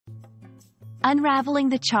Unraveling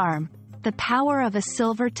the charm, the power of a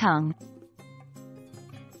silver tongue.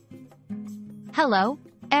 Hello,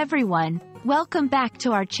 everyone. Welcome back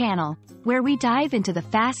to our channel, where we dive into the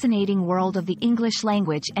fascinating world of the English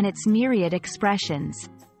language and its myriad expressions.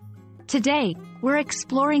 Today, we're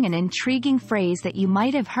exploring an intriguing phrase that you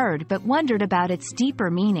might have heard but wondered about its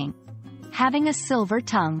deeper meaning: having a silver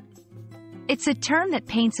tongue. It's a term that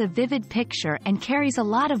paints a vivid picture and carries a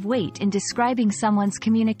lot of weight in describing someone's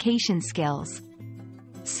communication skills.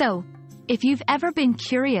 So, if you've ever been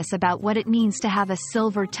curious about what it means to have a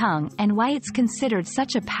silver tongue and why it's considered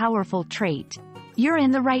such a powerful trait, you're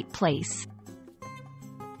in the right place.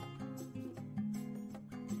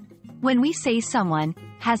 When we say someone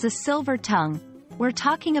has a silver tongue, we're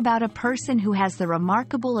talking about a person who has the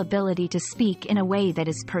remarkable ability to speak in a way that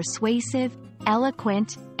is persuasive,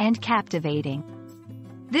 eloquent, and captivating.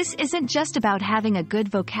 This isn't just about having a good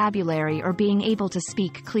vocabulary or being able to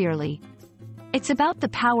speak clearly. It's about the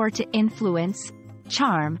power to influence,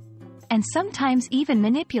 charm, and sometimes even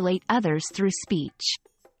manipulate others through speech.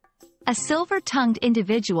 A silver-tongued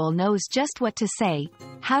individual knows just what to say,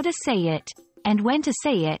 how to say it, and when to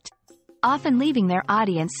say it, often leaving their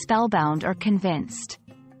audience spellbound or convinced.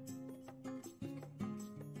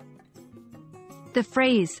 The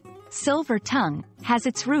phrase, silver tongue, has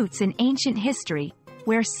its roots in ancient history,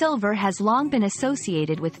 where silver has long been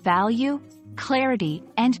associated with value, clarity,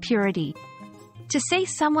 and purity. To say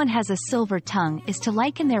someone has a silver tongue is to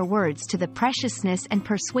liken their words to the preciousness and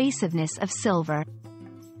persuasiveness of silver.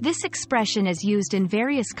 This expression is used in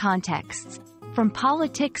various contexts, from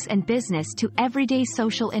politics and business to everyday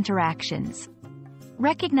social interactions.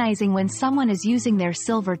 Recognizing when someone is using their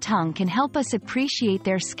silver tongue can help us appreciate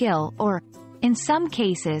their skill or, in some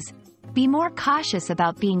cases, be more cautious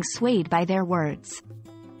about being swayed by their words.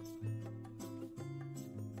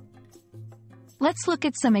 Let's look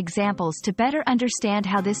at some examples to better understand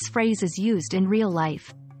how this phrase is used in real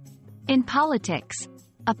life. In politics,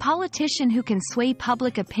 a politician who can sway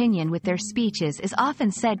public opinion with their speeches is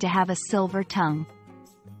often said to have a silver tongue.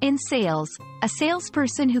 In sales, a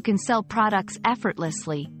salesperson who can sell products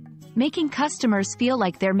effortlessly, making customers feel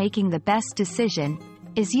like they're making the best decision,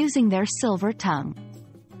 is using their silver tongue.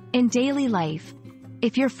 In daily life,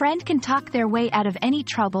 if your friend can talk their way out of any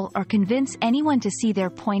trouble or convince anyone to see their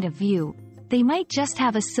point of view, they might just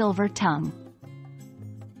have a silver tongue.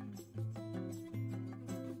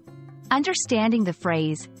 Understanding the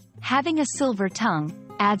phrase, having a silver tongue,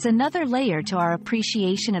 adds another layer to our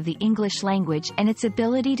appreciation of the English language and its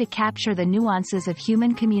ability to capture the nuances of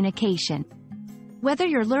human communication. Whether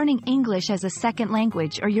you're learning English as a second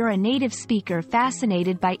language or you're a native speaker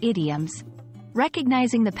fascinated by idioms,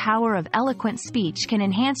 recognizing the power of eloquent speech can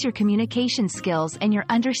enhance your communication skills and your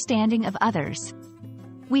understanding of others.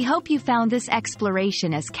 We hope you found this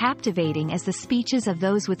exploration as captivating as the speeches of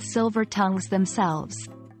those with silver tongues themselves.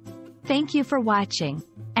 Thank you for watching,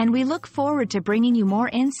 and we look forward to bringing you more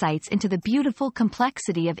insights into the beautiful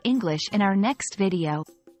complexity of English in our next video.